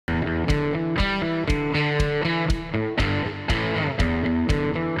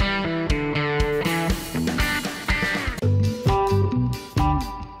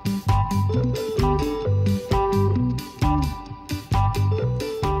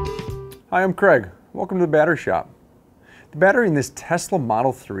Hi, I'm Craig. Welcome to the Battery Shop. The battery in this Tesla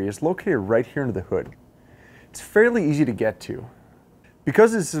Model 3 is located right here under the hood. It's fairly easy to get to.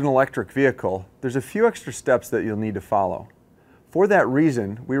 Because this is an electric vehicle, there's a few extra steps that you'll need to follow. For that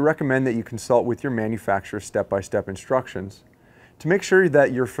reason, we recommend that you consult with your manufacturer's step-by-step instructions to make sure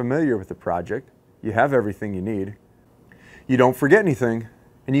that you're familiar with the project, you have everything you need, you don't forget anything,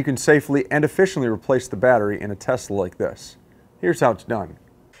 and you can safely and efficiently replace the battery in a Tesla like this. Here's how it's done.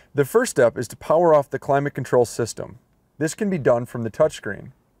 The first step is to power off the climate control system. This can be done from the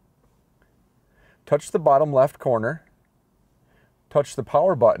touchscreen. Touch the bottom left corner, touch the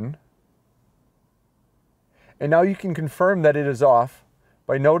power button, and now you can confirm that it is off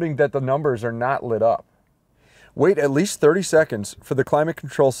by noting that the numbers are not lit up. Wait at least 30 seconds for the climate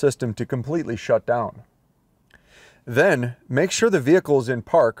control system to completely shut down. Then make sure the vehicle is in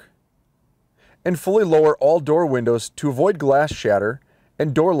park and fully lower all door windows to avoid glass shatter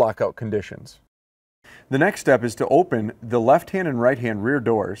and door lockout conditions. The next step is to open the left-hand and right-hand rear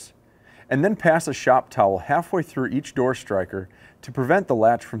doors and then pass a shop towel halfway through each door striker to prevent the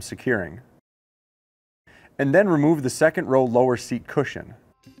latch from securing. And then remove the second row lower seat cushion.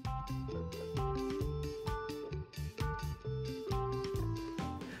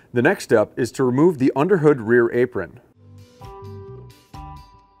 The next step is to remove the underhood rear apron.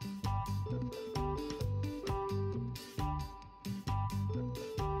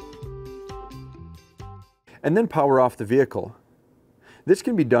 And then power off the vehicle. This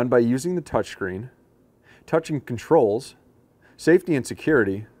can be done by using the touchscreen, touching controls, safety and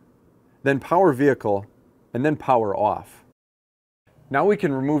security, then power vehicle, and then power off. Now we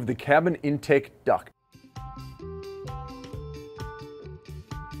can remove the cabin intake duct.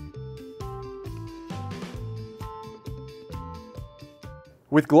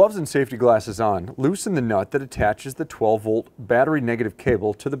 With gloves and safety glasses on, loosen the nut that attaches the 12-volt battery negative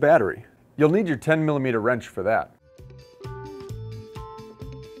cable to the battery. You'll need your 10mm wrench for that.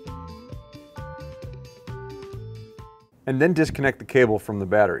 And then disconnect the cable from the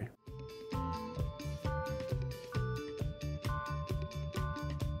battery.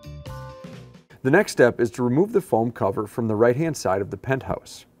 The next step is to remove the foam cover from the right-hand side of the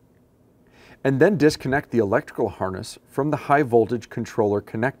penthouse. And then disconnect the electrical harness from the high voltage controller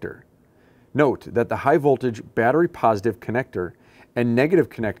connector. Note that the high voltage battery positive connector and negative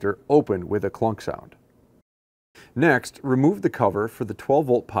connector open with a clunk sound. Next, remove the cover for the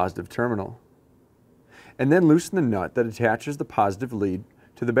 12-volt positive terminal. And then loosen the nut that attaches the positive lead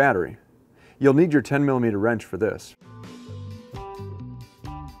to the battery. You'll need your 10mm wrench for this.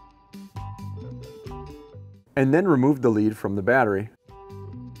 And then remove the lead from the battery.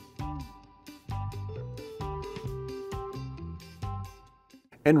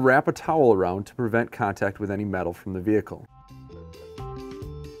 And wrap a towel around to prevent contact with any metal from the vehicle.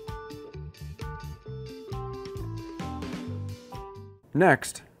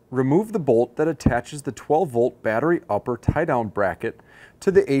 Next, remove the bolt that attaches the 12-volt battery upper tie-down bracket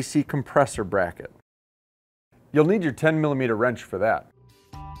to the AC compressor bracket. You'll need your 10mm wrench for that.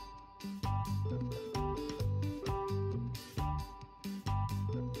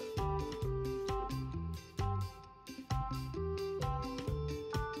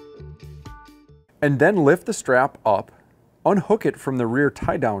 And then lift the strap up, unhook it from the rear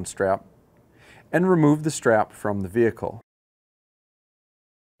tie-down strap, and remove the strap from the vehicle.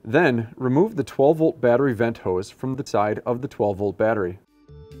 Then, remove the 12-volt battery vent hose from the side of the 12-volt battery.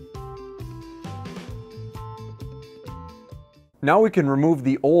 Now we can remove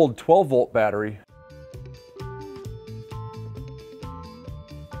the old 12-volt battery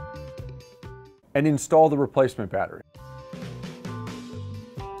and install the replacement battery.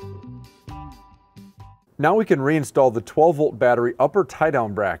 Now we can reinstall the 12-volt battery upper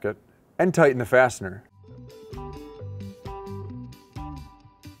tie-down bracket and tighten the fastener.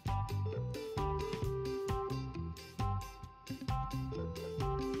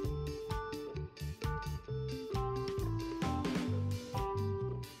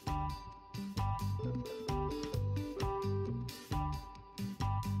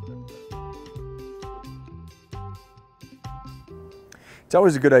 It's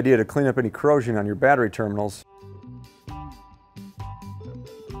always a good idea to clean up any corrosion on your battery terminals.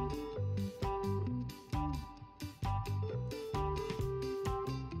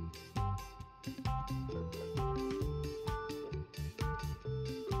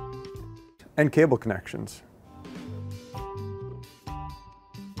 And cable connections.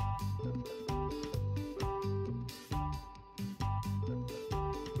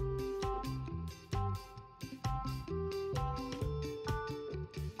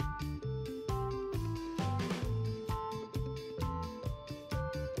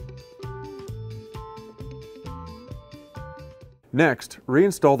 Next,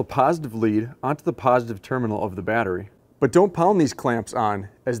 reinstall the positive lead onto the positive terminal of the battery. But don't pound these clamps on,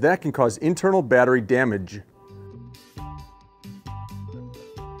 as that can cause internal battery damage.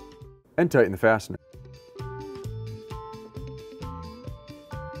 And tighten the fastener.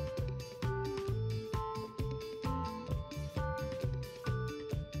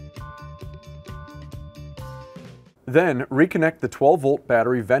 Then, reconnect the 12-volt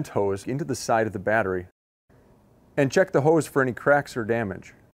battery vent hose into the side of the battery, and check the hose for any cracks or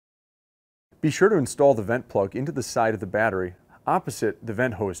damage. Be sure to install the vent plug into the side of the battery, opposite the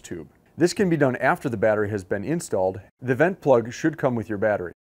vent hose tube. This can be done after the battery has been installed. The vent plug should come with your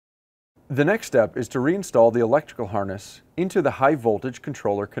battery. The next step is to reinstall the electrical harness into the high voltage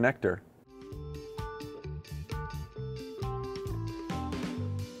controller connector.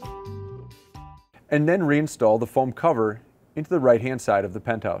 And then reinstall the foam cover into the right-hand side of the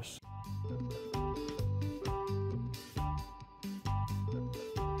Penthouse.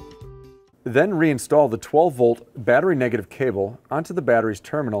 Then reinstall the 12-volt battery negative cable onto the battery's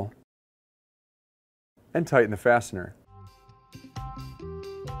terminal and tighten the fastener.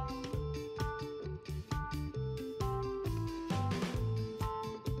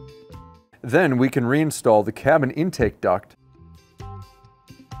 Then we can reinstall the cabin intake duct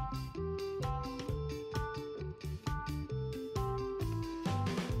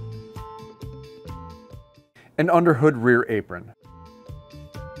and underhood rear apron.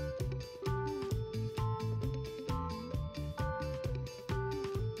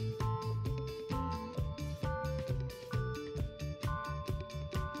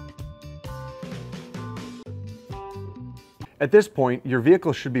 At this point, your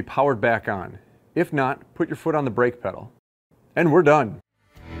vehicle should be powered back on. If not, put your foot on the brake pedal. And we're done.